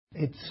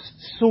It's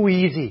so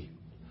easy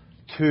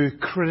to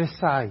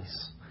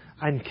criticize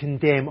and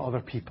condemn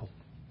other people.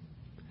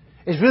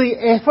 It's really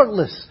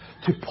effortless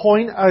to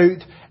point out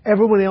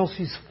everyone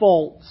else's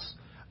faults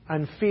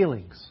and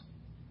failings.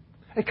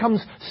 It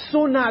comes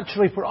so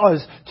naturally for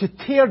us to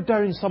tear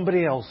down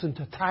somebody else and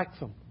to attack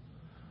them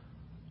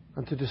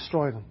and to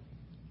destroy them.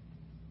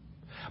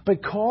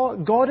 But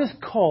God has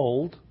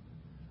called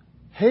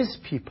His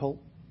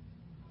people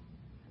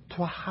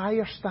to a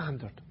higher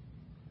standard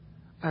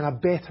and a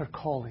better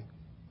calling.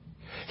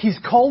 He's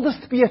called us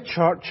to be a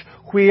church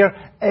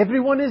where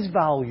everyone is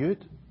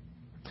valued,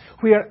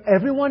 where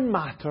everyone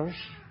matters,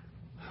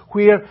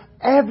 where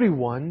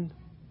everyone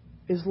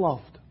is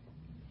loved.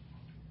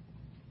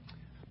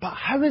 But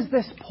how is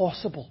this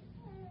possible?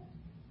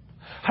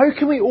 How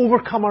can we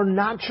overcome our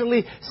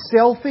naturally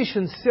selfish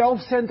and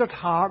self-centered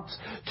hearts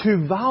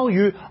to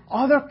value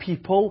other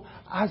people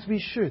as we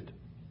should?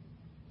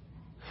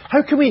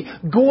 How can we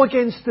go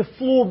against the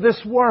flow of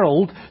this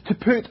world to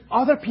put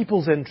other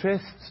people's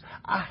interests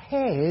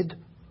ahead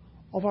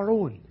of our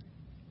own?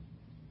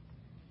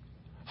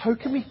 How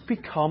can we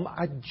become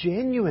a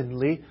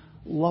genuinely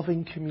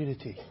loving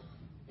community?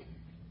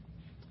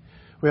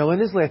 Well, in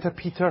his letter,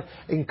 Peter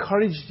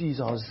encourages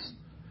us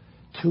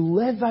to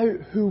live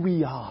out who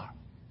we are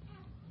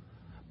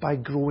by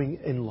growing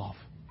in love.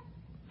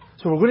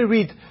 So we're going to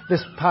read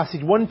this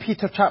passage, 1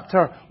 Peter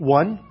chapter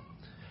 1,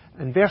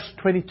 and verse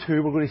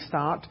 22 we're going to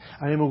start,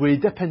 and then we're going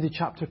to dip into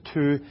chapter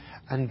 2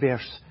 and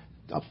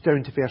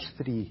down to verse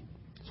 3.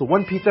 So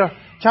 1 Peter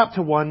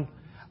chapter 1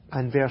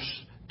 and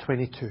verse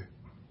 22.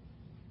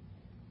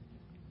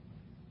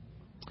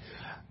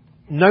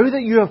 Now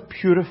that you have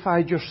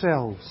purified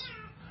yourselves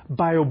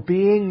by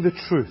obeying the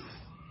truth,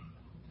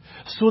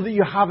 so that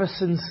you have a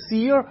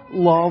sincere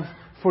love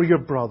for your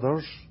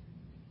brothers,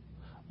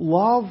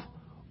 love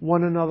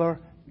one another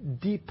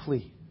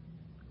deeply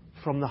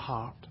from the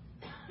heart.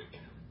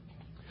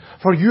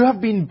 For you have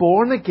been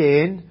born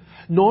again,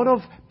 not of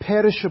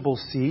perishable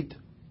seed,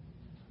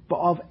 but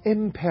of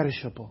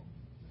imperishable,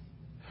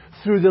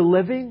 through the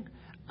living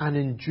and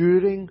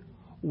enduring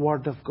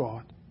Word of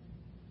God.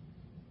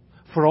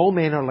 For all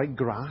men are like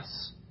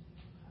grass,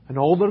 and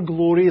all their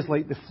glory is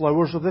like the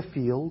flowers of the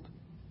field.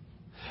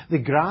 The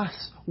grass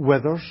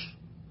withers,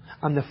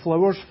 and the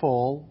flowers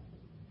fall,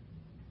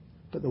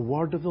 but the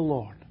word of the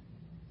Lord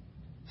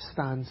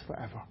stands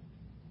forever.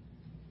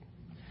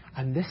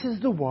 And this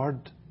is the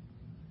word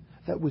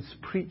that was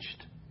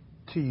preached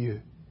to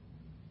you.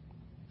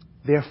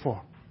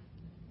 Therefore,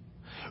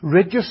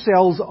 rid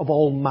yourselves of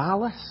all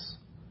malice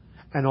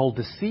and all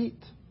deceit,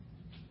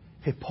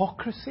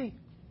 hypocrisy,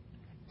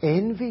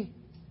 envy,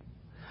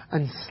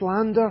 and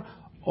slander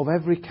of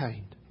every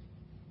kind.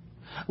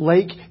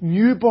 Like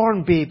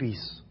newborn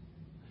babies,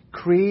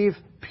 crave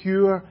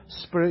pure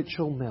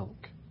spiritual milk,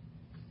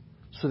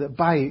 so that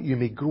by it you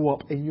may grow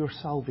up in your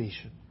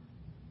salvation,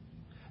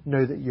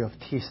 now that you have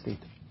tasted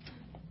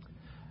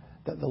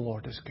that the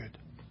Lord is good.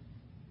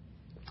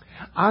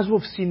 As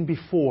we've seen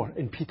before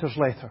in Peter's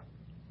letter,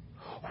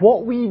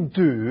 what we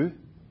do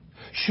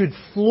should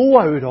flow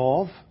out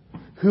of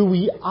who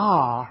we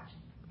are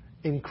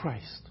in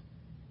Christ.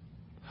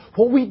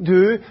 What we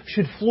do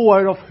should flow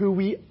out of who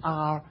we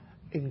are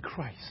in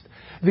Christ.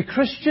 The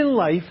Christian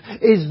life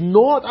is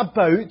not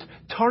about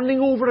turning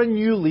over a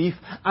new leaf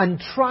and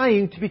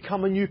trying to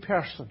become a new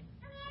person.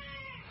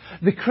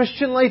 The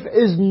Christian life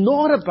is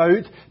not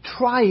about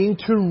trying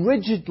to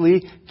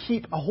rigidly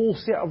keep a whole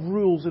set of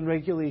rules and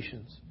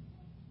regulations.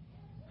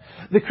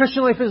 The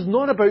Christian life is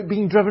not about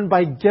being driven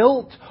by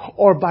guilt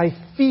or by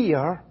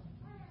fear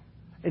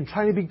in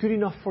trying to be good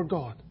enough for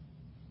God.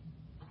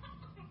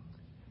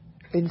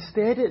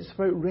 Instead, it's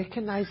about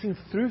recognizing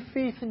through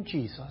faith in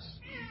Jesus,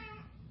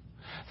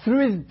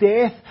 through His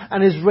death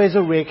and His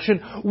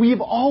resurrection,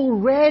 we've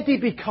already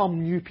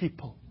become new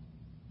people.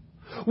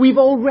 We've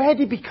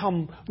already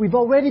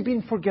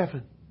been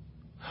forgiven.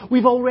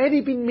 We've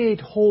already been made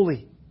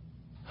holy.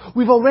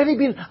 We've already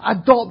been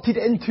adopted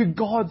into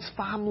God's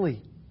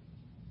family.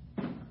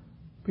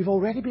 We've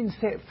already been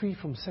set free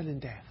from sin and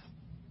death.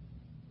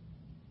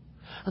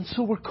 And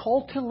so we're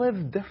called to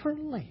live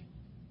differently.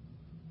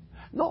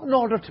 Not in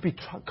order to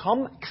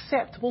become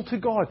acceptable to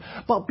God,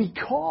 but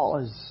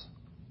because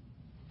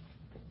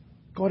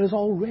God has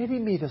already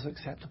made us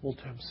acceptable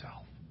to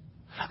Himself.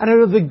 And out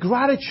of the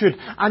gratitude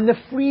and the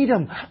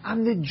freedom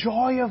and the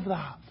joy of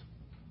that,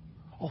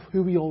 of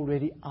who we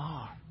already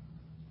are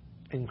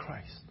in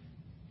Christ.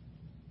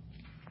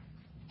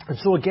 And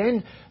so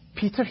again,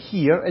 Peter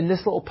here in this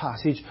little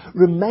passage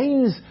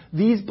reminds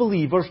these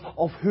believers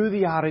of who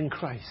they are in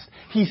Christ.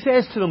 He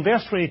says to them,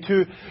 verse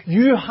 22,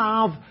 you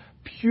have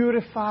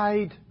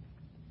purified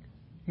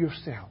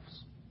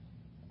yourselves.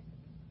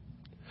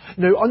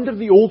 Now, under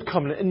the Old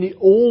Covenant, in the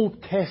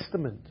Old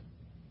Testament,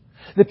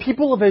 the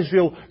people of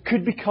Israel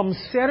could become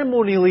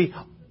ceremonially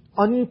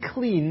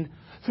unclean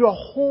through a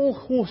whole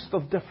host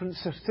of different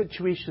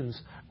situations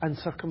and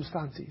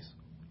circumstances.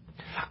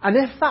 And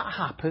if that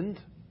happened,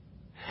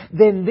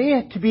 then they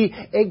had to be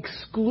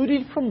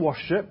excluded from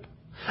worship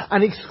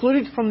and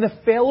excluded from the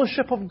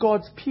fellowship of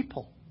God's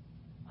people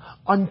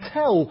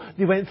until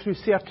they went through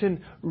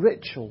certain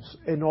rituals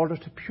in order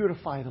to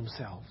purify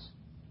themselves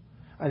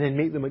and then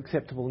make them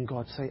acceptable in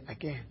God's sight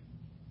again.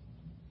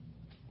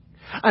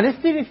 And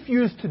if they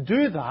refused to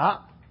do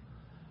that,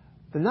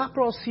 then that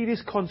brought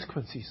serious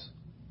consequences.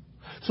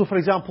 So, for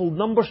example,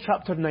 Numbers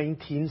chapter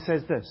 19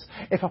 says this: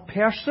 if a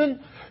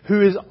person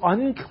who is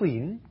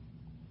unclean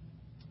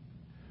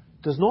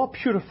does not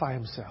purify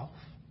himself,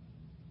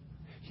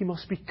 he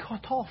must be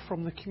cut off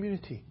from the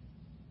community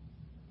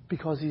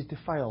because he's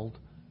defiled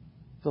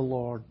the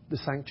Lord, the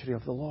sanctuary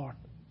of the Lord.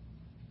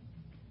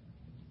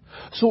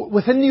 So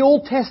within the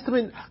Old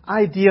Testament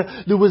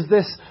idea, there was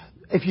this: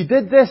 if you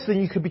did this,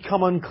 then you could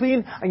become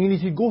unclean, and you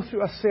need to go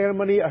through a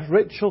ceremony, a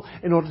ritual,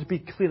 in order to be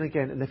clean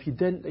again. And if you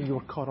didn't, then you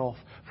were cut off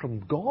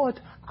from God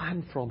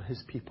and from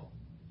His people.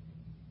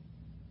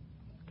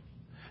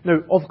 Now,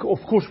 of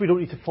course, we don't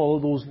need to follow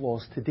those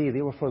laws today.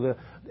 They were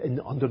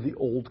under the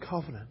Old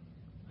Covenant.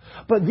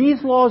 But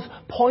these laws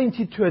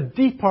pointed to a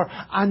deeper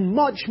and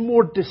much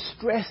more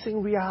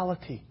distressing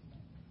reality.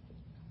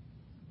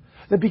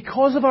 That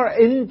because of our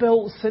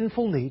inbuilt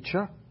sinful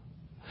nature,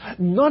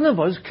 none of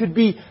us could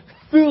be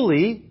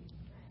fully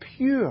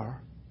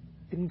pure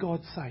in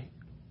God's sight.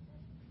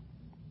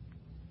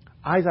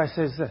 Isaiah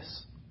says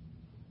this: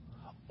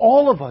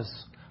 all of us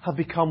have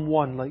become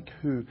one like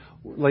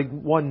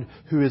one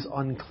who is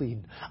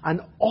unclean,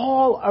 and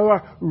all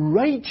our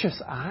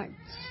righteous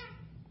acts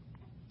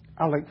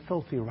are like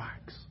filthy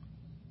rags.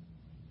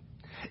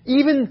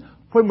 Even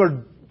when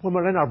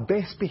we're in our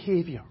best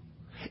behaviour,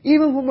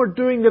 even when we're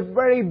doing the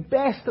very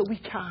best that we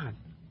can,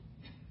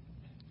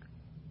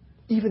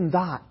 even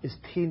that is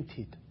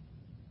tainted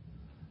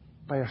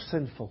by our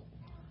sinful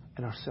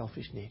and our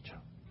selfish nature.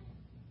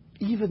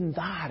 Even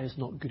that is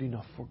not good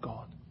enough for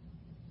God.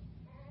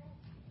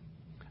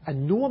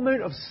 And no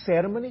amount of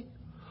ceremony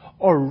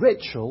or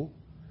ritual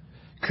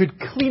could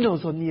clean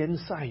us on the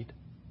inside.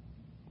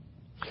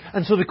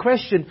 And so the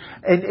question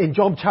in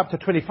John chapter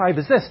 25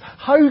 is this: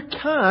 how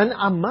can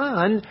a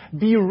man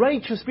be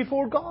righteous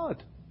before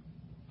God?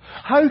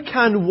 How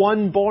can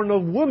one born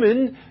of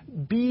woman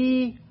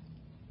be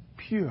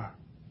pure?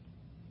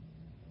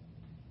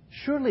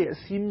 Surely it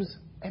seems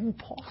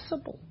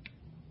impossible.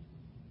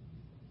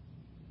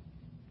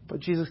 But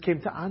Jesus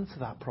came to answer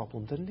that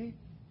problem, didn't He?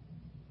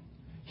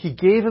 He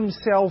gave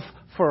Himself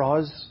for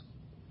us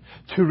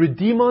to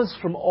redeem us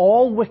from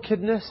all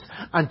wickedness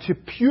and to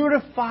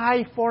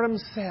purify for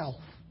Himself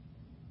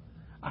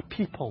a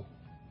people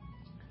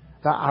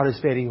that are His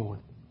very own.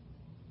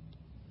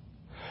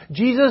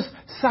 Jesus'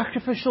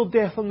 sacrificial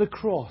death on the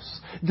cross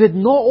did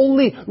not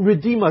only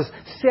redeem us,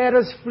 set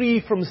us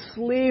free from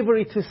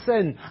slavery to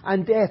sin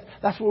and death.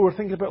 That's what we were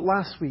thinking about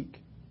last week.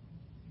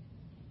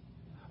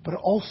 But it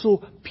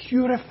also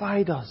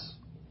purified us.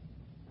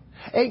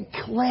 It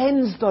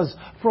cleansed us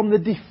from the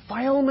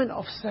defilement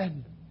of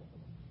sin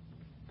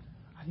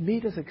and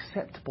made us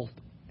acceptable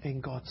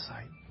in God's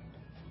sight.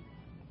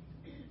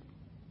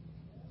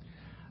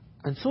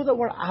 And so that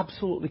we're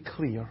absolutely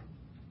clear,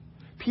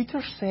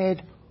 Peter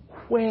said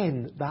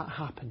when that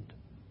happened.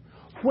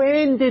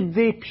 When did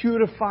they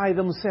purify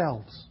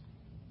themselves?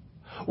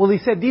 Well, he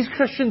said these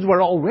Christians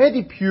were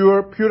already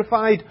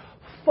purified,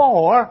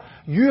 for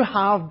you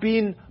have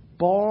been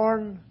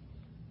born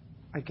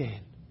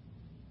again.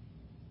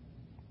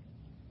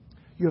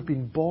 You have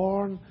been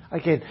born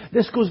again.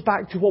 This goes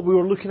back to what we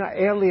were looking at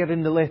earlier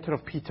in the letter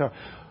of Peter,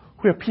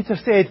 where Peter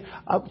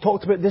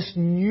talked about this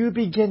new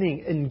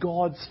beginning in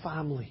God's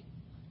family.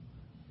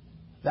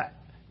 That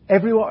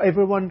every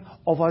one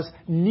of us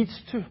needs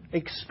to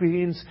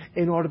experience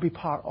in order to be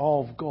part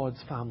of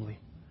God's family.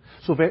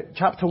 So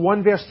chapter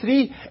 1 verse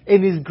 3,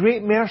 in His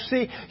great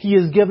mercy, He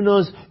has given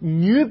us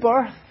new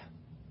birth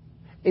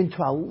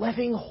into a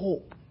living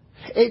hope.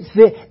 It's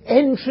the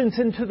entrance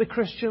into the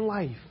Christian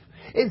life.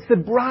 It's the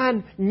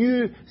brand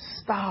new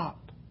start.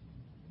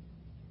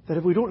 That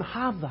if we don't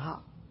have that,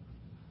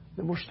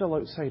 then we're still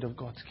outside of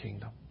God's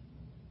kingdom.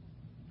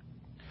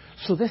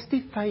 So this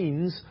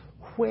defines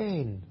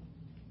when.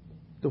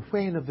 The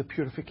when of the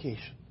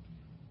purification.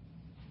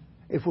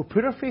 If we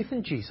put our faith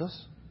in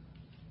Jesus,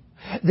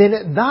 then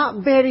at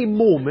that very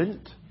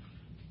moment,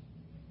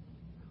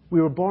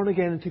 we were born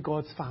again into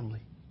God's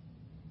family.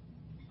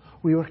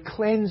 We were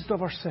cleansed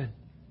of our sin.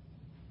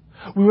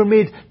 We were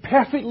made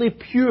perfectly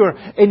pure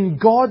in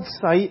God's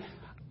sight,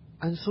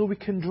 and so we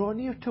can draw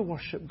near to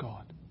worship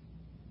God.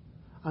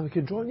 And we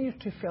can draw near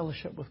to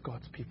fellowship with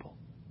God's people.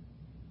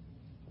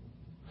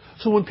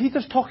 So when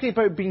Peter's talking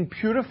about being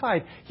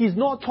purified, he's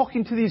not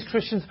talking to these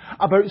Christians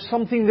about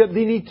something that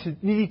they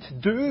need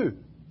to do.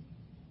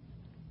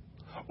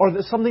 Or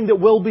that something that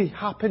will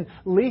happen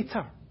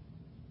later.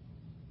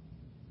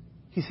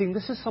 He's saying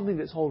this is something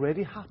that's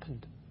already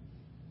happened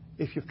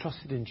if you've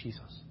trusted in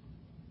Jesus.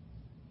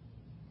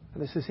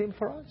 And it's the same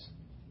for us.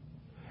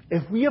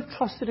 If we have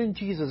trusted in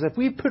Jesus, if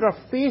we put our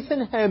faith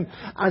in Him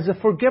as the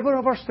forgiver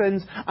of our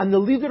sins and the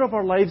leader of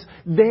our lives,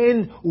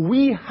 then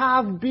we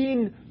have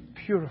been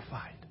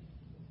purified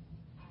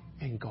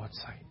in God's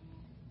sight.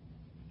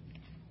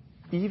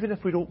 even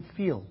if we don't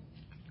feel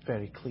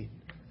very clean.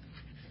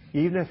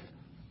 Even if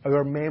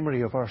our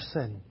memory of our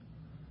sin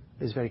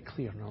is very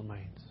clear in our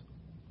minds.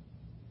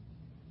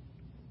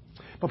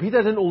 But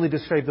Peter didn't only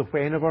describe the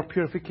when of our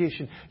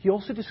purification, he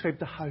also described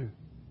the how. Do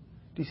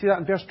you see that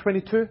in verse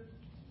 22?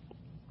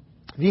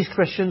 These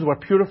Christians were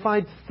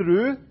purified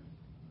through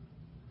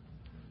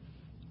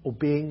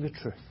obeying the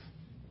truth.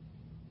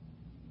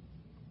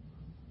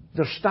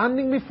 Their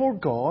standing before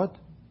God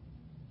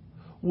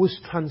was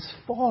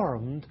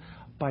transformed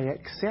by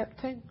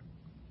accepting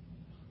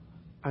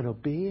and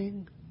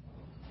obeying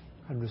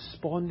and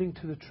responding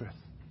to the truth.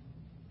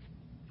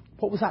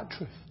 What was that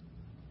truth?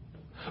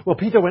 Well,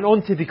 Peter went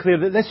on to declare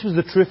that this was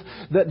the truth,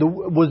 that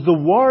was the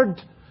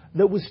word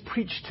that was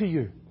preached to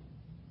you.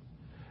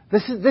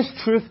 This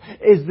truth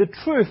is the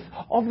truth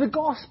of the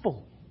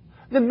gospel.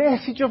 The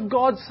message of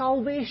God's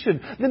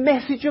salvation. The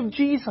message of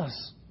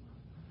Jesus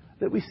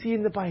that we see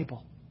in the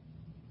Bible.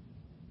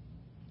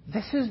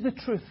 This is the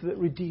truth that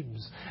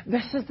redeems.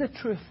 This is the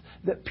truth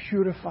that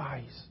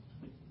purifies.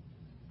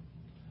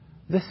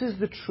 This is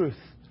the truth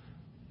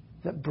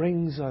that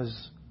brings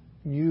us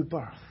new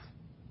birth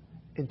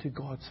into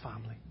God's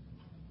family.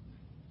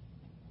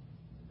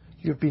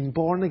 You've been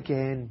born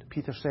again,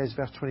 Peter says,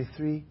 verse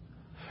 23,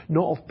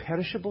 not of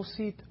perishable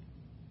seed,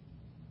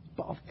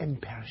 but of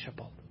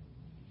imperishable.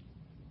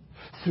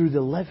 Through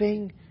the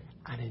living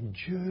and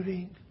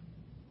enduring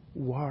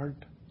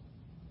Word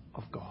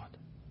of God.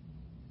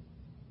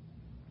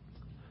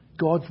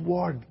 God's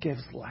Word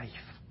gives life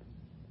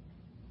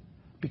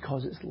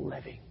because it's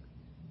living.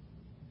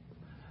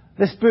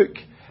 This book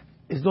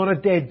is not a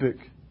dead book,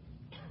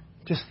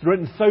 just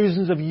written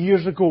thousands of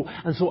years ago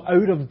and so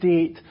out of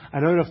date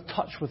and out of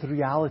touch with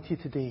reality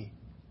today.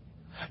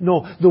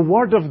 No, the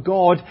Word of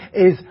God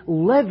is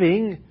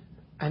living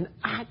and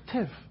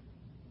active.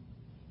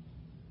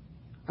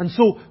 And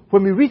so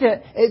when we read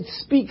it, it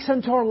speaks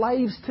into our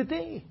lives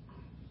today.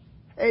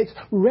 It's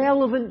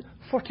relevant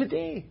for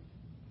today.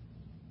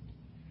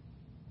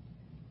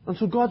 And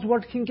so God's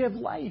Word can give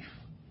life.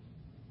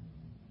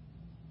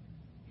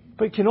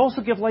 But it can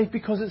also give life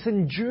because it's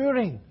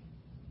enduring.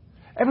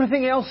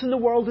 Everything else in the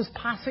world is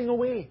passing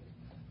away.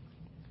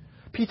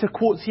 Peter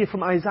quotes here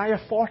from Isaiah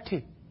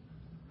 40,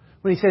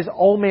 when he says,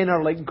 all men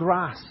are like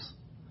grass,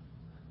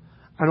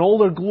 and all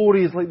their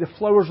glory is like the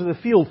flowers of the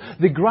field.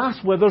 The grass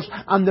withers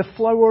and the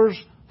flowers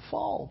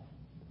fall.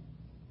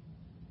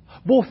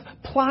 Both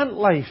plant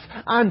life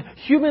and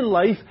human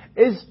life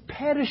is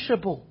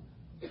perishable.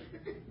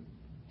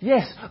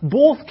 Yes,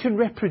 both can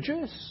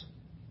reproduce.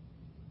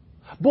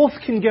 Both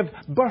can give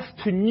birth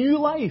to new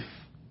life.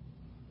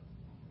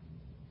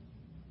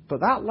 But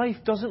that life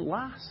doesn't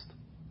last.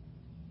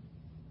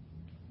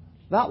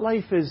 That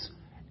life is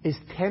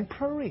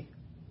temporary.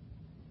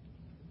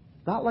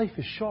 That life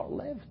is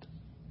short-lived.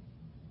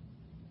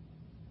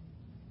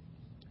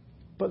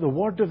 But the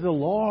word of the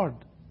Lord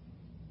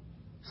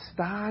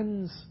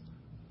stands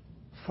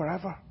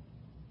forever.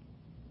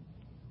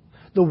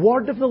 The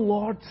word of the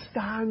Lord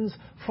stands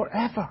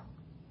forever.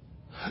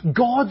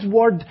 God's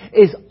word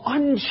is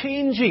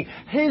unchanging.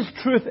 His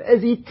truth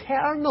is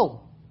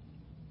eternal.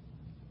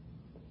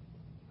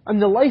 And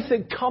the life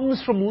that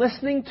comes from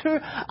listening to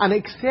and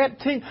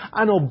accepting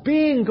and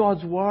obeying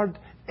God's word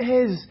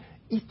is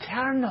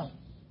eternal.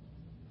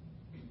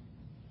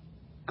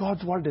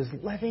 God's word is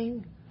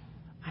living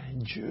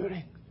and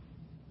enduring.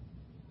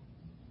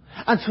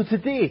 And so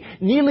today,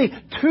 nearly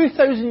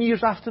 2,000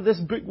 years after this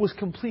book was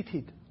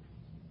completed,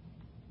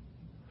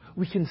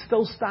 we can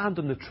still stand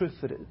on the truth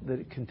that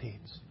it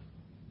contains.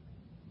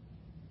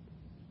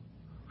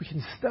 We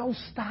can still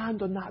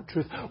stand on that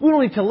truth. We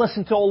don't need to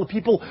listen to all the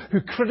people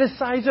who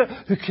criticize it,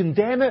 who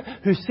condemn it,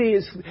 who say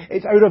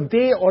it's out of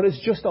date or it's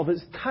just of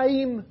its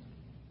time.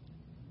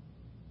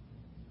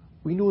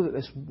 We know that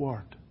this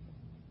word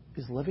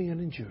is living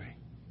and enduring.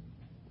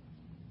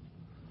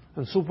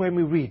 And so when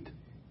we read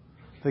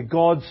that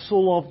God so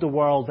loved the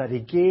world that He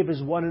gave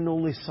His one and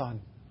only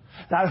Son,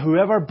 that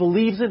whoever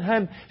believes in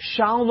Him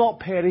shall not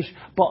perish,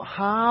 but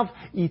have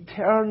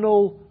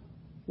eternal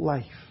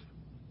life.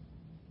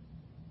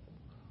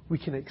 We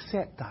can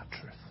accept that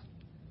truth.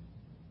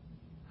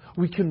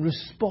 We can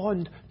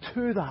respond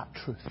to that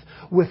truth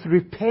with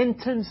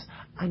repentance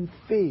and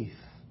faith.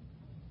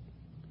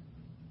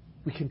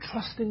 We can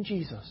trust in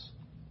Jesus.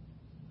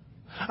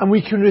 And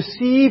we can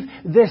receive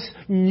this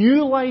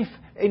new life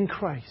in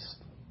Christ.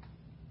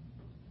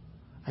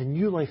 A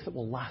new life that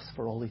will last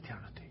for all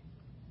eternity.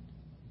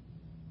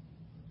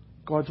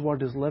 God's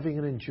Word is living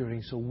and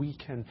enduring, so we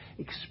can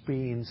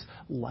experience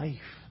life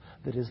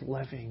that is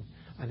living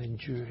and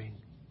enduring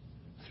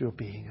through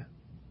obeying it.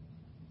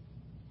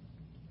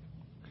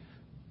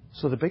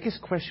 So the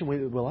biggest question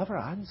we'll ever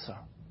answer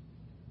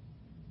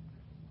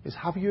is,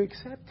 have you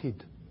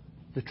accepted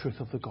the truth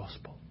of the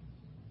gospel?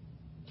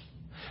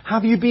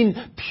 Have you been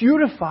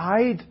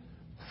purified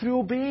through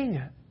obeying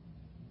it?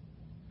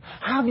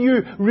 Have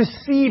you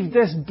received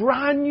this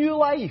brand new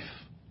life?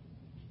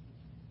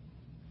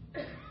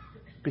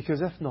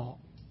 Because if not,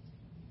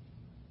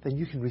 then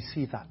you can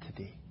receive that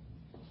today.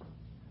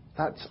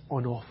 That's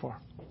on offer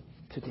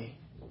today.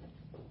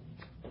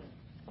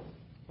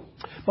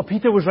 But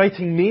Peter was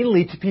writing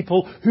mainly to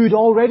people who'd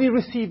already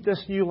received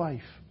this new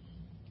life.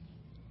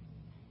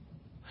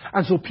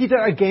 And so Peter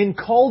again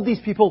called these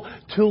people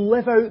to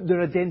live out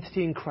their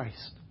identity in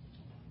Christ.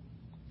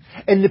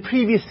 In the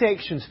previous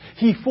sections,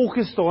 he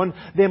focused on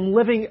them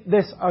living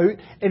this out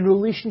in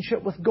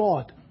relationship with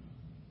God.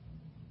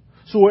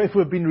 So if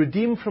we've been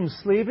redeemed from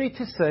slavery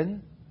to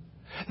sin,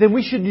 then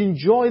we should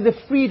enjoy the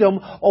freedom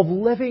of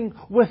living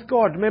with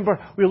God. Remember,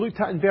 we looked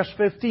at in verse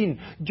 15,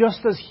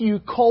 just as He who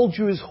called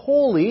you is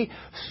holy,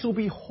 so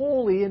be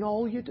holy in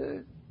all you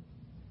do.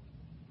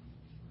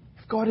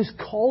 If God has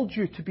called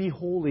you to be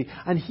holy,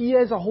 and He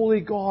is a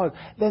holy God,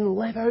 then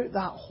live out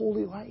that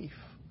holy life.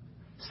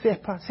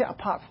 Set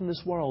apart from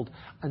this world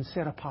and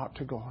set apart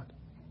to God.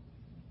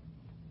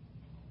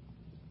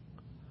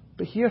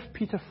 But here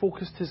Peter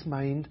focused his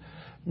mind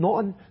not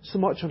on so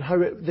much on how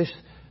this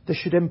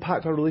should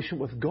impact our relationship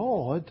with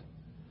God,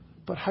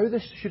 but how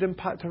this should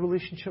impact our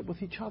relationship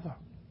with each other.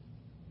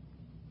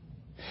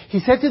 He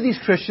said to these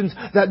Christians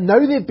that now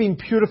they've been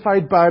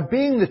purified by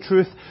obeying the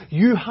truth,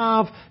 you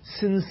have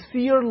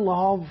sincere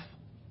love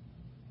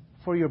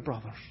for your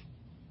brothers.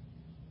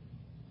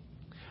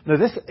 Now,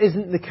 this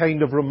isn't the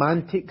kind of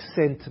romantic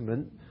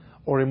sentiment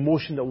or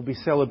emotion that will be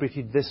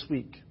celebrated this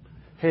week.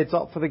 Heads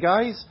up for the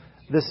guys,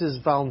 this is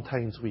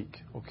Valentine's week,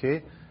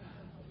 okay?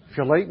 If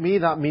you're like me,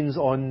 that means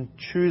on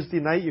Tuesday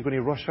night you're going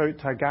to rush out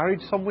to a garage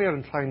somewhere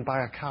and try and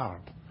buy a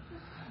card,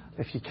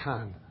 if you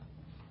can.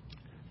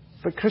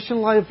 But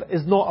Christian life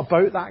is not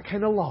about that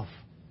kind of love.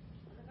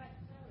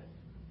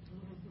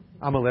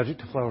 I'm allergic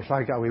to flowers, so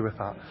I get away with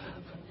that.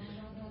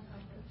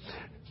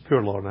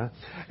 Poor Lorna.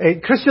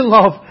 Christian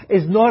love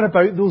is not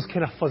about those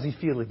kind of fuzzy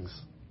feelings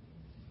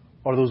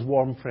or those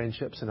warm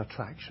friendships and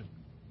attraction.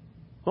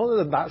 Not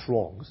that that's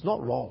wrong. It's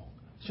not wrong.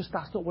 It's just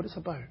that's not what it's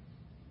about.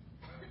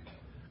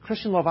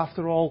 Christian love,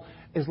 after all,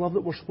 is love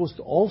that we're supposed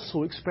to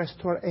also express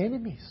to our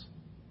enemies,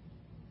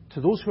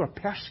 to those who are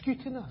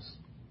persecuting us.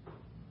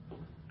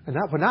 And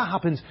that when that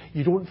happens,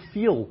 you don't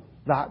feel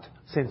that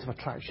sense of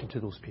attraction to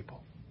those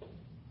people.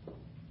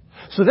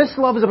 So this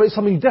love is about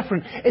something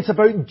different. It's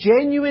about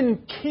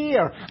genuine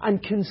care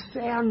and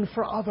concern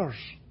for others.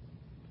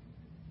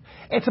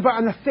 It's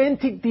about an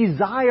authentic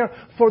desire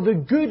for the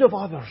good of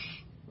others.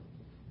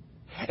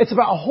 It's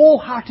about a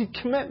wholehearted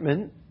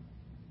commitment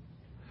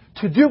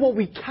to do what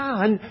we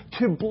can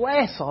to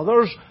bless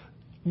others,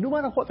 no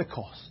matter what the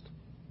cost.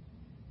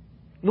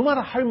 No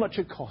matter how much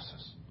it costs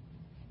us.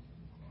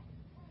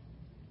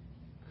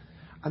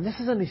 And this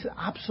is an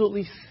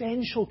absolutely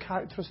essential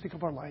characteristic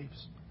of our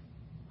lives.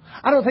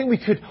 I don't think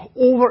we could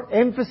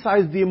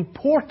overemphasize the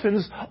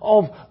importance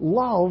of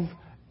love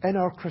in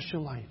our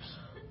Christian lives.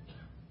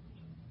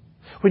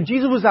 When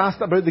Jesus was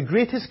asked about the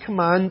greatest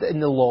command in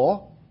the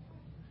law,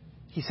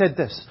 He said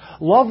this,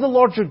 love the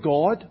Lord your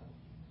God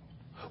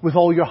with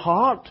all your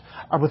heart,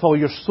 and with all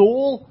your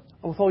soul,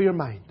 and with all your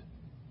mind.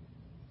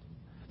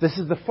 This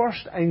is the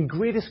first and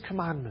greatest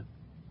commandment.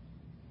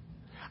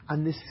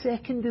 And the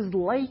second is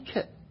like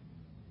it.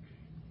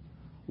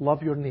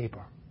 Love your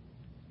neighbour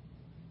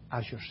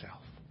as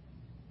yourself.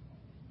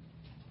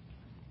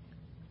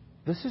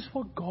 This is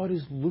what God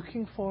is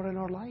looking for in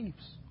our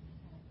lives.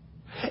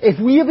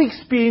 If we have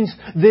experienced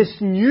this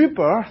new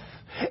birth,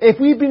 if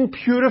we've been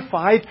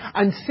purified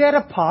and set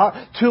apart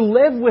to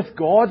live with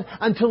God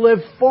and to live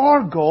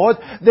for God,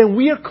 then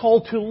we are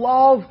called to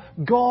love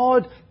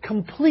God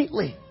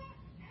completely.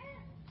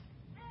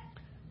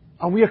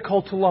 And we are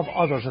called to love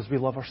others as we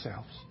love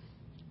ourselves.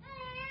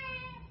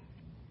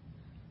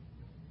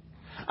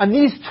 And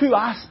these two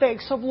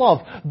aspects of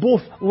love,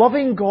 both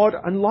loving God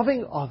and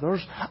loving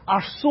others,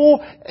 are so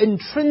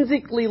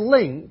intrinsically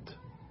linked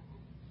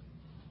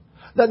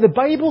that the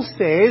Bible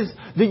says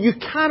that you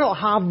cannot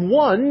have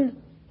one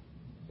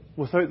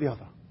without the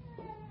other.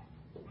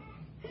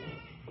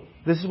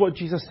 This is what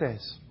Jesus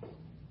says.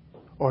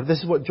 Or this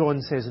is what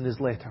John says in his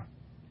letter.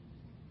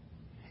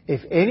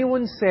 If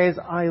anyone says,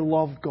 I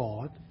love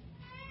God,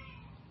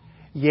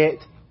 yet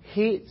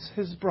hates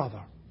his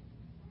brother,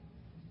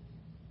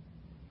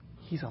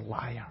 he's a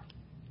liar.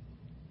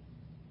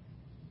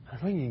 I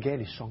don't think you can get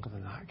any stronger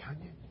than that, can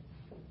you?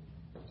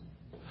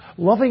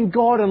 Loving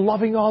God and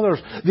loving others,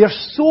 they're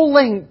so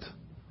linked.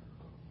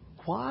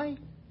 Why?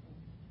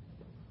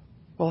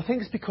 Well, I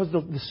think it's because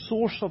the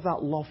source of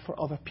that love for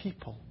other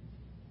people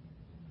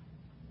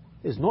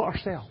is not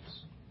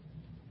ourselves,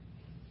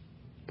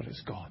 but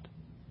it's God.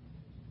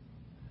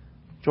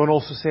 John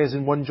also says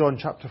in 1 John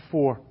chapter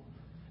 4,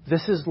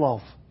 this is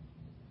love.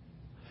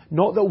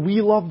 Not that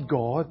we loved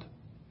God,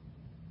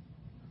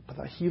 but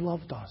that He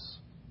loved us.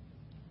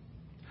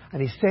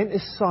 And He sent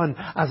His Son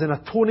as an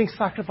atoning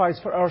sacrifice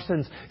for our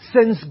sins.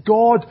 Since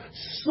God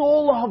so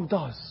loved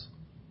us,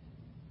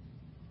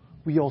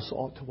 we also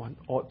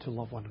ought to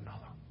love one another.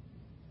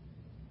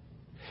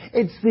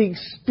 It's the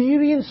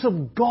experience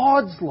of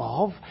God's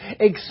love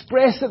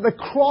expressed at the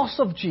cross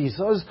of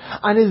Jesus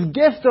and His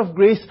gift of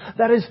grace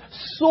that is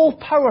so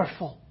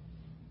powerful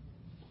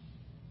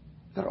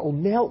that it will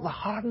melt the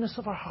hardness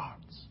of our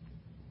hearts.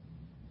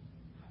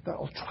 that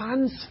will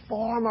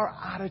transform our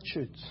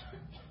attitudes,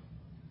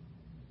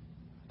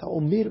 that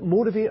will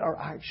motivate our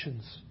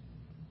actions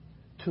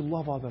to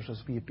love others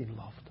as we have been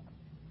loved.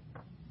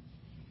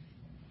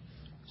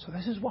 So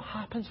this is what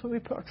happens when we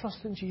put our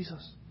trust in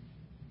Jesus.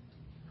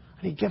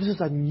 And He gives us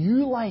a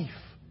new life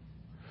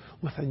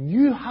with a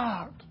new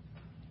heart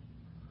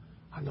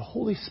and the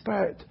Holy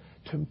Spirit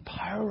to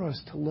empower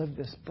us to live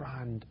this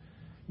brand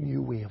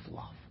new way of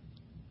love.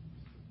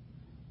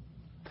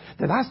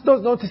 Now that's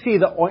not to say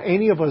that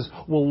any of us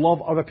will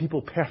love other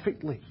people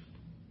perfectly.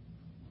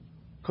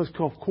 Because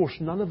of course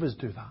none of us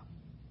do that.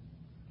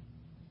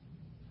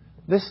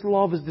 This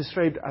love is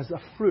described as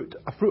a fruit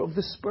of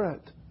the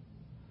Spirit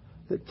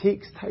that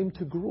takes time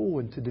to grow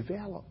and to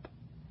develop.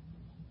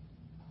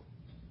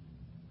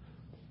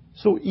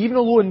 So even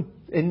though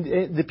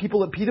in the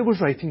people that Peter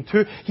was writing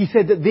to, he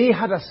said that they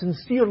had a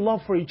sincere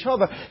love for each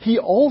other, he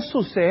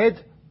also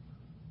said,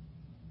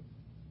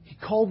 he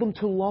called them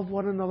to love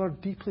one another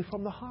deeply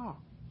from the heart.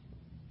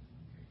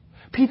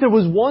 Peter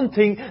was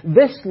wanting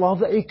this love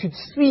that he could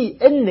see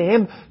in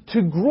them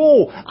to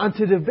grow and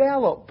to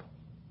develop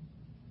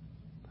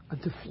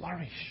and to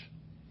flourish.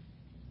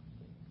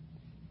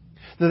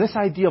 Now this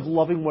idea of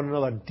loving one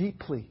another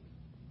deeply,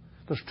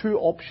 there's two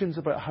options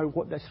about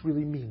what this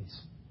really means.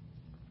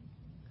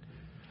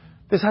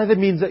 This either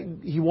means that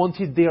he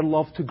wanted their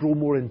love to grow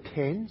more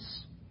intense,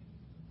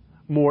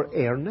 more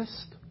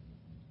earnest,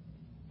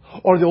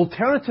 or the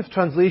alternative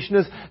translation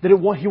is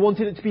that he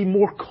wanted it to be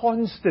more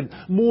constant,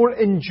 more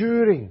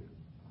enduring.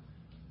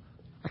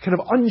 A kind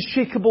of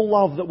unshakable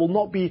love that will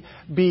not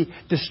be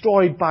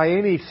destroyed by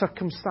any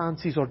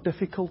circumstances or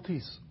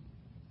difficulties.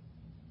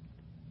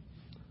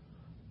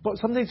 But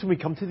sometimes when we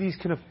come to these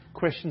kind of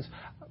questions,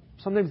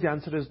 sometimes the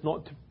answer is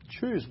not to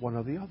choose one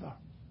or the other.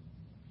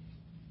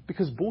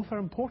 Because both are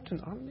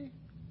important, aren't they?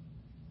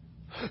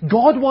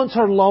 God wants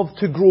our love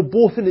to grow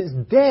both in its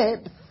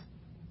depth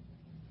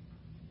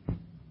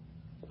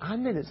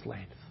and in its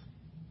length.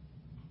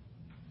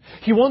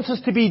 He wants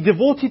us to be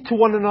devoted to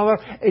one another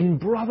in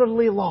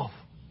brotherly love.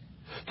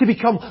 To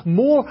become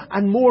more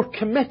and more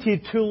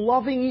committed to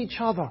loving each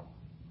other,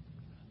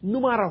 no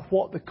matter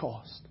what the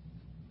cost.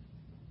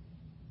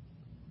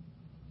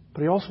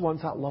 But He also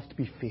wants that love to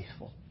be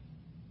faithful,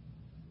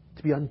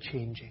 to be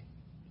unchanging,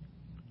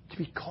 to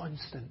be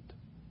constant,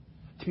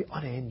 to be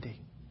unending.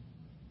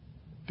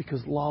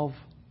 Because love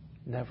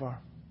never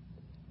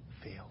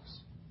fails.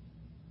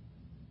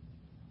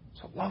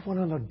 So love one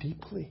another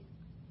deeply,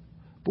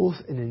 both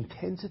in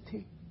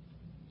intensity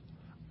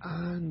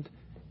and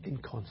in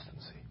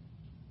constancy.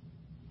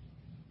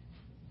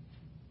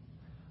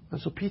 And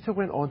so Peter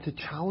went on to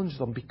challenge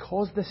them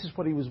because this is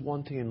what he was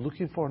wanting and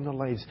looking for in their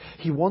lives.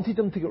 He wanted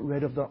them to get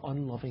rid of their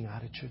unloving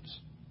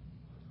attitudes.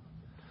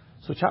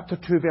 So chapter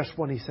 2 verse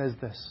 1 he says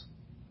this: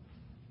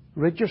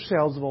 rid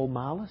yourselves of all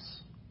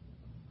malice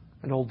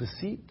and all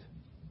deceit,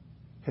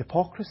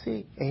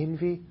 hypocrisy,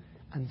 envy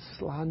and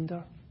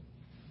slander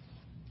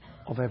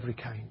of every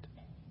kind.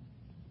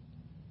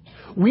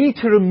 We need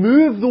to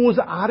remove those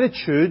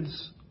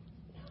attitudes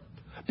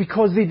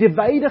because they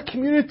divide a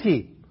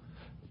community.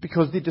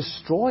 Because they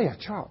destroy a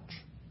church.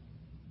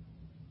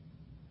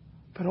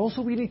 But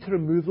also we need to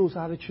remove those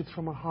attitudes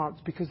from our hearts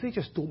because they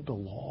just don't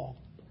belong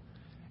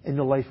in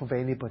the life of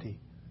anybody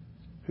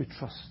who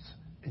trusts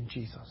in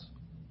Jesus.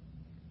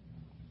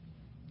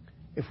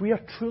 If we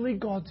are truly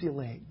God's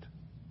elect,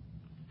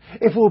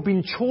 if we've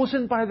been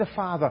chosen by the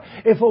Father,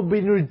 if we've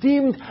been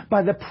redeemed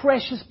by the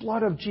precious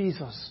blood of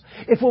Jesus,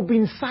 if we've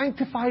been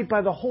sanctified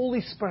by the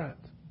Holy Spirit,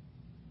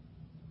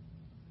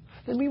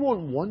 then we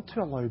won't want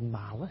to allow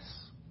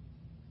malice,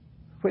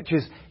 which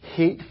is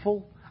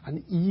hateful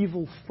and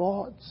evil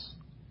thoughts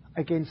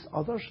against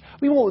others.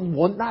 We won't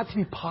want that to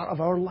be part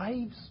of our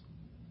lives.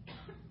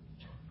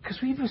 Because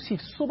we've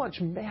received so much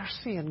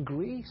mercy and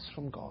grace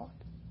from God.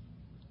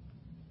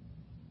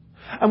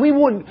 And we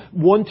won't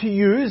want to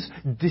use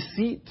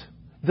deceit,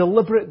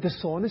 deliberate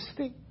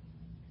dishonesty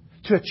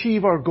to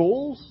achieve our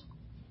goals.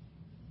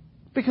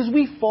 Because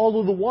we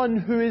follow the one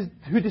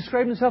who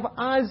described himself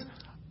as,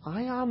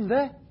 I am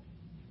the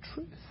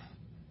truth.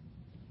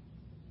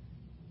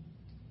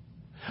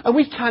 And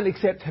we can't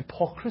accept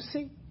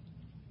hypocrisy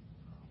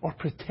or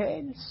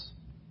pretense.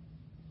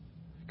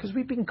 Because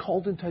we've been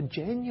called into a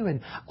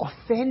genuine,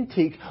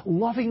 authentic,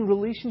 loving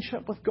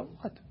relationship with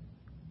God.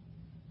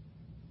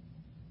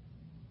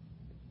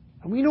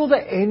 And we know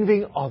that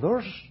envying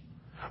others,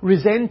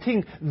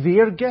 resenting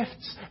their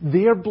gifts,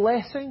 their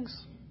blessings,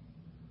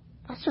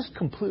 that's just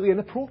completely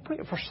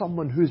inappropriate for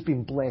someone who's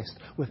been blessed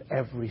with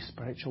every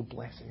spiritual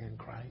blessing in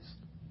Christ.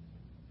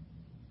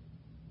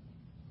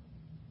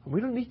 And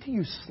we don't need to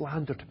use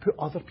slander to put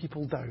other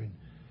people down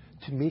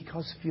to make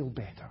us feel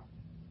better.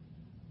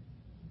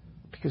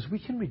 Because we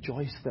can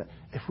rejoice that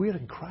if we're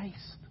in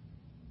Christ,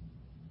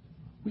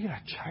 we are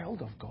a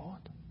child of God.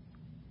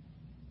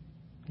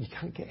 You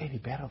can't get any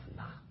better than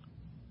that.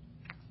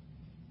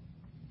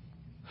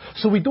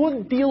 So we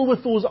don't deal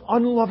with those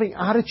unloving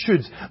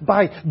attitudes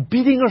by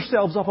beating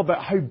ourselves up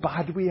about how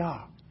bad we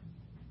are.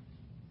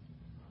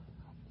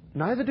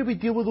 Neither do we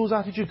deal with those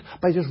attitudes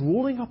by just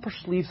rolling up our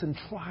sleeves and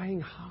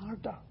trying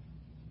harder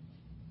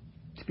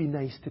to be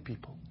nice to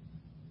people.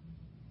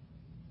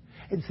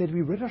 Instead,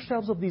 we rid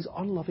ourselves of these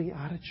unloving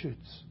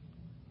attitudes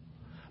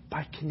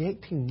by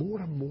connecting more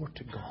and more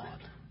to God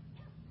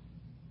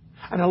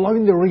and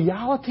allowing the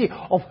reality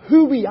of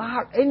who we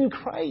are in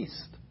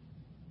Christ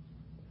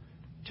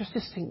just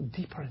to sink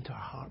deeper into our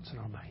hearts and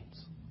our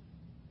minds.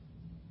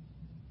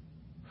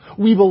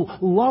 We will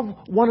love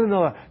one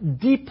another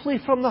deeply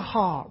from the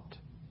heart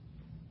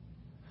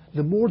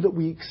the more that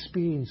we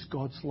experience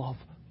God's love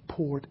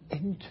poured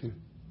into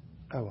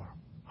our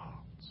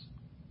hearts.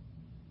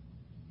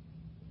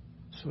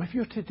 So if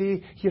you're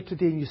here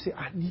today and you say,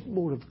 I need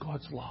more of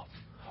God's love,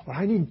 or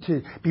I need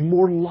to be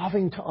more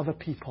loving to other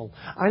people,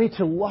 I need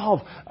to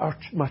love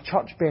my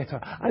church better,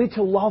 I need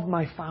to love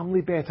my family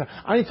better,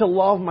 I need to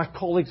love my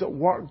colleagues at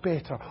work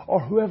better,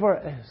 or whoever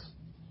it is,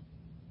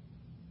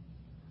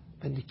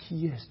 then the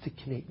key is to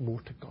connect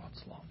more to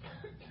God's love.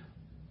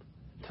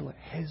 To let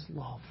His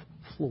love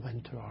flow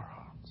into our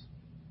hearts.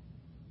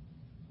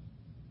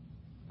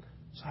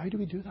 So how do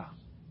we do that?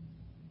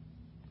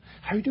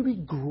 How do we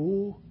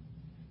grow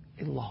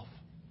in love?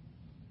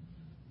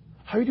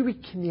 How do we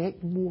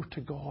connect more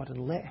to God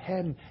and let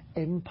Him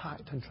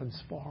impact and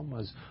transform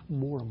us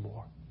more and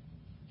more?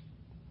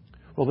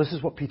 Well, this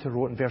is what Peter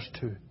wrote in verse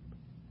 2.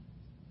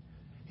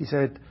 He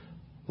said,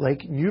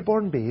 like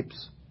newborn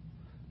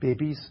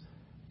babies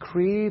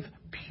crave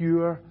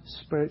pure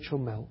spiritual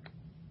milk,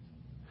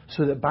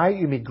 so that by it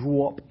you may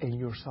grow up in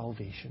your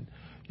salvation.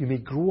 You may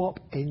grow up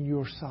in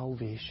your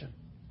salvation.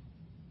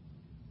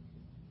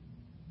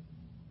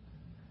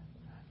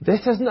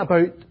 This isn't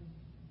about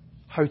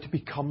how to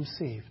become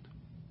saved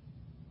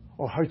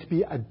or how to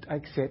be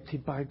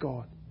accepted by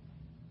God.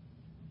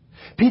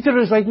 Peter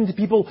is writing to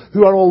people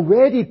who are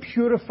already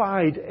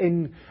purified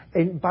in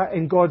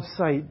God's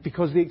sight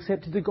because they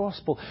accepted the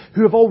gospel,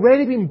 who have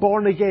already been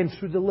born again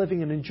through the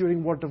living and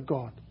enduring Word of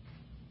God.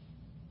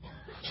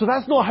 So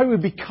that's not how we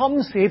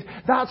become saved,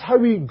 that's how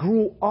we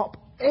grow up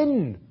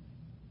in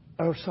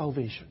our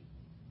salvation.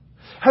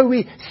 How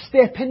we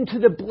step into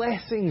the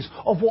blessings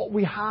of what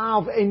we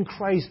have in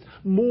Christ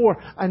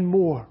more and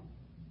more.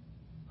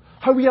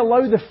 How we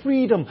allow the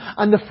freedom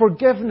and the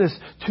forgiveness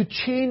to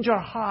change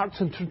our hearts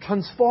and to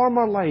transform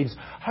our lives.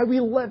 How we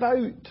live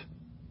out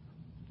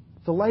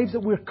the lives that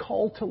we're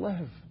called to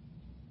live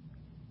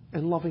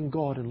in loving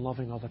God and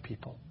loving other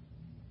people.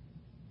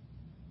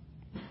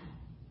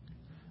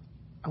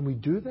 And we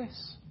do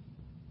this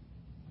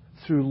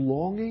through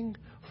longing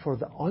for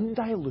the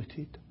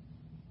undiluted,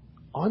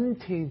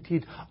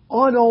 untainted,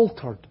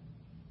 unaltered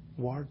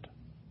Word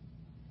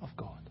of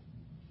God.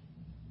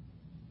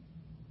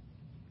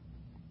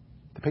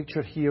 The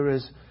picture here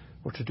is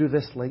we're to do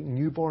this like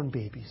newborn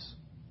babies.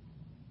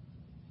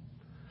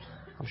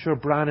 I'm sure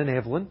Bran and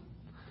Evelyn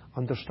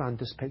understand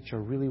this picture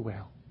really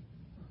well.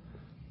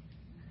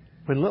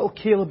 When little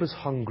Caleb is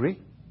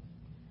hungry,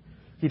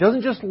 he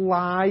doesn't just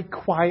lie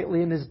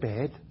quietly in his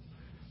bed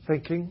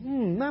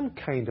thinking, I'm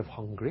kind of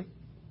hungry.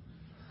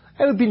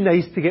 It would be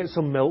nice to get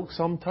some milk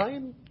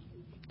sometime.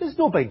 It's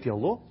no big deal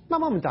though. My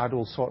mum and dad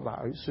will sort that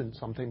out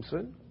sometime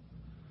soon.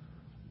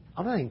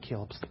 I don't think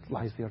Caleb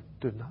lies there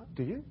doing that,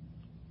 do you?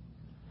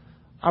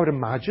 I would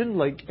imagine,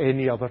 like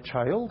any other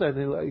child,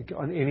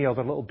 any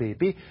other little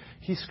baby,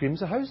 he screams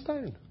the house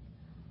down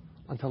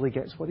until he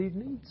gets what he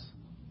needs.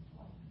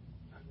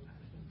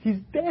 He's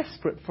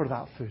desperate for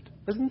that food,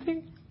 isn't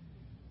he?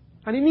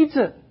 And he needs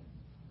it.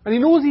 And he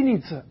knows he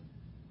needs it.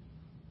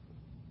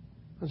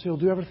 And so he'll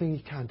do everything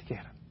he can to get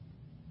it.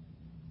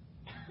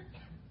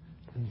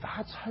 And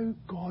that's how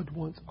God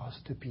wants us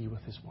to be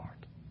with His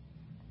Word.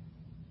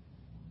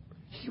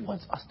 He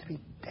wants us to be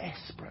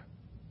desperate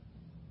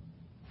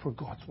for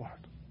God's Word.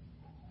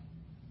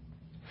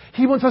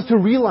 He wants us to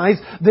realize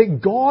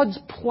that God's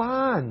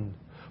plan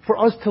for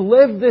us to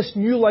live this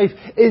new life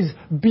is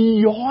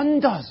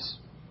beyond us.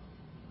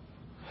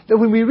 That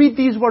when we read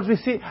these words, we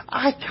say,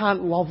 I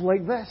can't love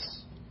like this.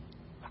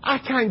 I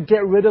can't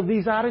get rid of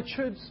these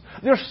attitudes.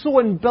 They're so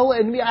inbuilt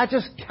in me, I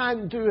just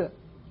can't do it.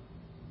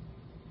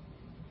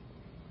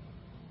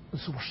 And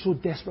so we're so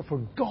desperate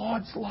for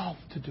God's love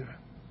to do it.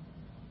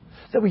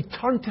 That we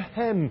turn to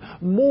Him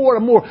more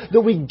and more.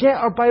 That we get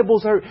our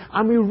Bibles out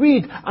and we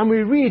read and we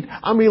read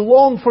and we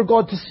long for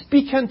God to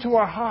speak into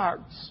our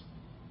hearts.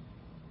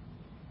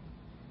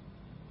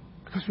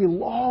 Because we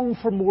long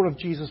for more of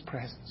Jesus'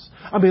 presence.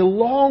 And we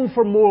long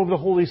for more of the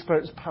Holy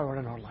Spirit's power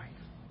in our life.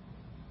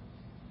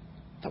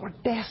 That we're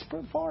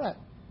desperate for it.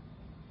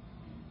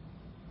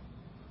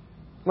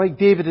 Like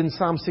David in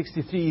Psalm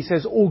 63, he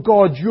says, O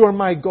God, You are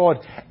my God.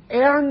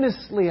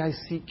 Earnestly I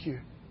seek You.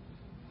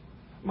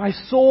 My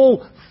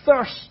soul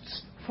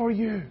thirsts for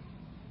You.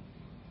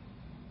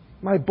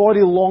 My body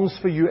longs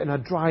for You in a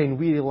dry and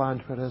weary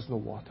land where there is no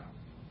water.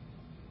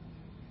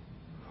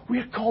 We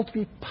are called to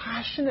be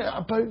passionate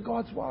about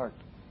God's Word.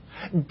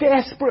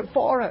 Desperate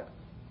for it.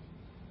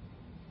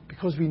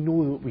 Because we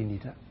know that we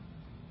need it.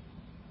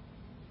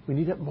 We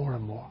need it more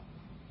and more.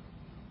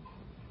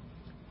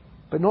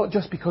 But not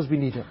just because we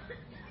need it.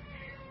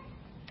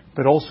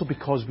 but also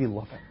because we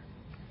love it.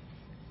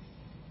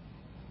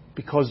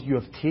 Because you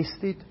have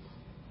tasted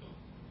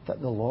that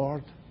the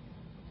Lord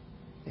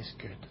is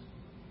good.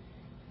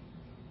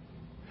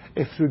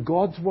 If through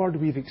God's Word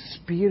we've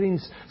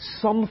experienced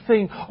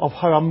something of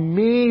how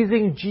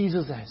amazing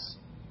Jesus is,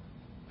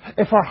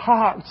 if our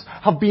hearts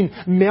have been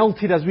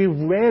melted as we've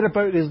read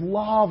about His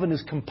love and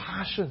His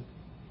compassion,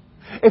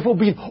 if we've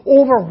been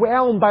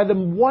overwhelmed by the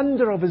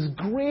wonder of His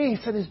grace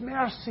and His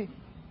mercy,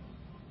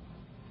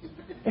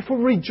 if we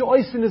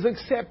rejoice in His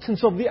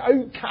acceptance of the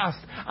outcast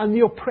and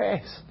the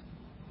oppressed,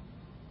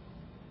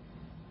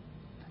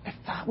 if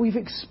that we've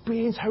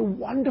experienced how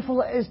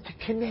wonderful it is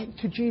to connect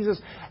to Jesus,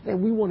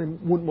 then we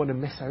wouldn't want to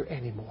miss out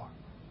anymore.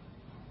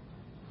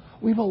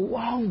 We will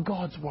love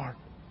God's Word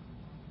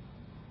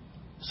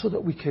so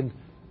that we can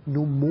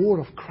know more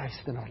of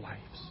Christ in our lives.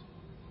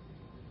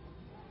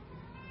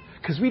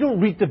 Because we don't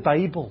read the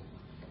Bible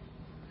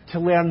to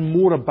learn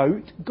more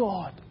about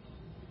God.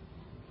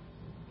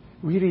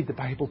 We read the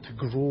Bible to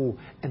grow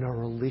in our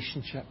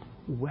relationship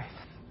with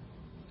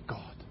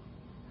God.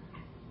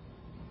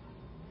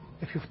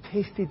 If you've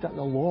tasted that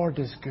the Lord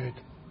is good,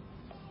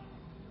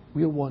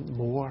 we'll want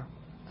more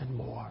and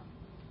more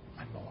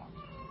and more.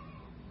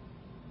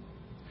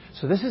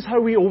 So this is how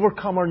we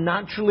overcome our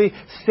naturally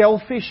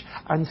selfish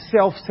and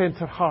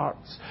self-centered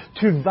hearts.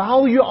 To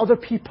value other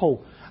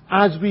people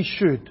as we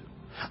should.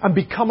 And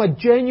become a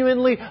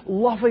genuinely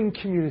loving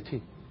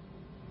community.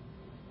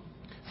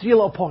 3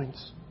 little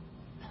points.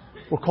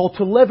 We're called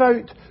to live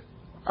out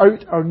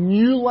our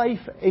new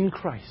life in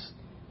Christ.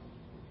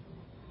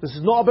 This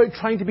is not about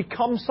trying to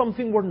become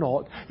something we're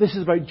not. This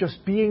is about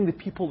just being the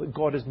people that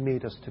God has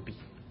made us to be.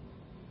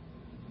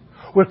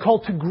 We're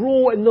called to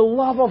grow in the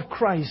love of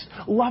Christ,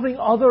 loving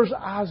others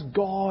as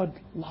God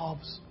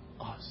loves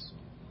us.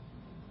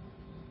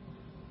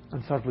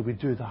 And thirdly, we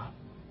do that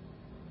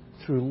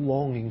through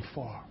longing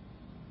for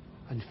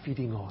and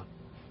feeding on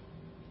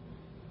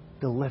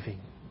the living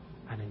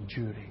and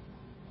enduring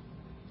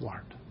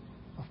Word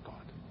of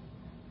God.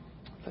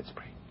 Let's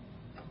pray.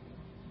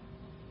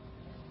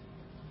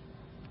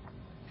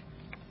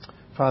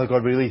 Father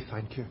God, we really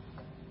thank you.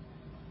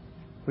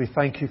 We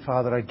thank you,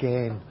 Father,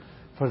 again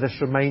for this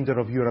reminder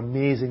of your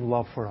amazing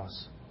love for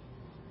us.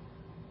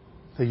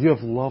 That you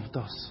have loved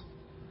us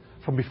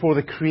from before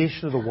the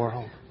creation of the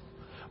world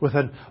with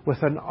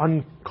an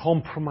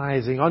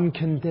uncompromising,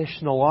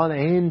 unconditional,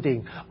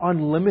 unending,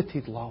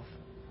 unlimited love.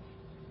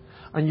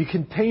 And you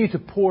continue to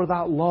pour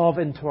that love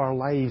into our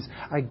lives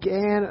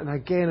again and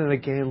again and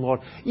again, Lord.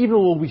 Even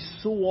though we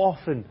so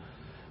often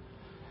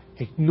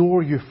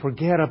ignore you,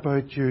 forget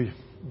about you,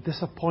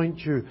 disappoint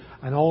you,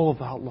 and all of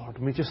that, Lord.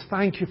 And we just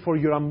thank you for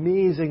your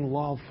amazing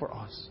love for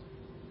us.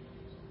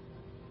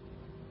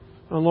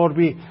 And Lord,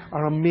 we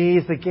are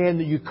amazed again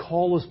that you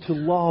call us to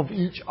love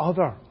each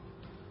other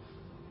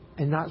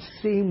in that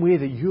same way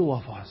that you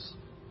love us.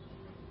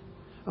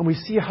 And we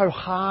see how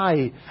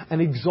high and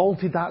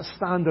exalted that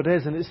standard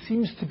is, and it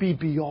seems to be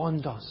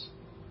beyond us.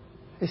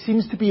 It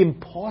seems to be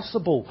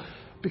impossible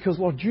because,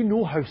 Lord, you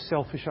know how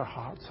selfish our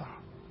hearts are.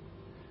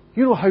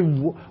 You know how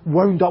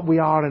wound up we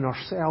are in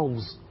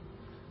ourselves.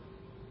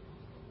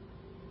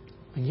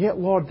 And yet,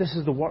 Lord, this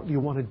is the work you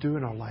want to do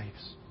in our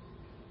lives.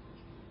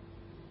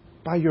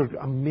 By your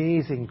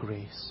amazing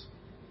grace.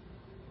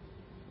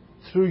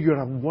 Through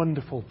your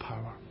wonderful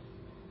power.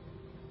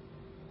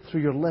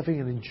 Through your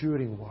living and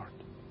enduring Word.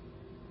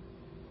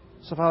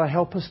 So, Father,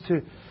 help us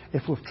to,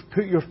 if we've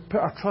put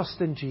our trust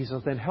in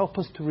Jesus, then help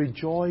us to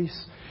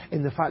rejoice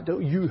in the fact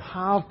that you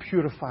have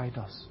purified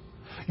us.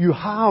 You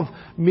have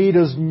made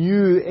us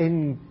new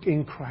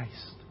in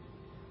Christ.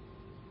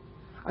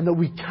 And that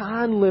we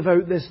can live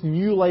out this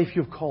new life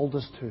you've called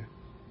us to.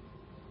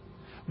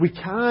 We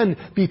can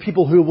be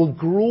people who will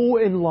grow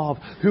in love,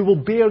 who will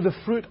bear the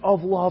fruit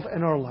of love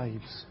in our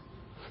lives.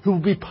 Who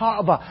will be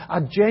part of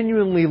a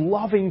genuinely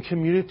loving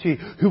community,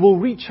 who will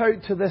reach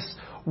out to this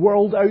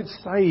world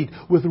outside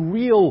with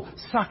real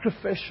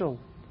sacrificial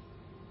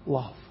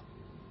love.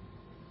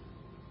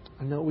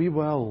 And that we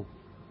will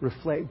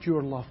reflect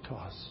your love to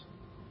us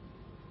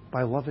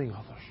by loving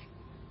others.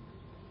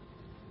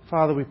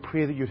 Father, we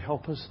pray that you'd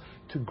help us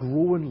to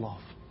grow in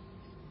love.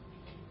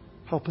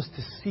 Help us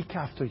to seek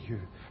after you.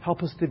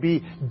 Help us to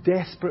be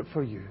desperate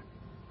for you.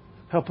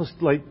 Help us,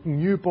 like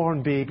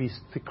newborn babies,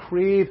 to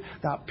crave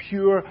that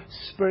pure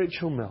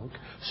spiritual milk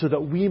so that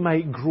we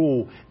might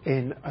grow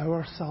in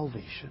our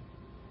salvation.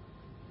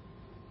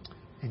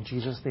 In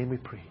Jesus' name we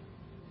pray.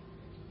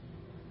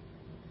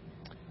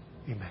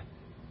 Amen.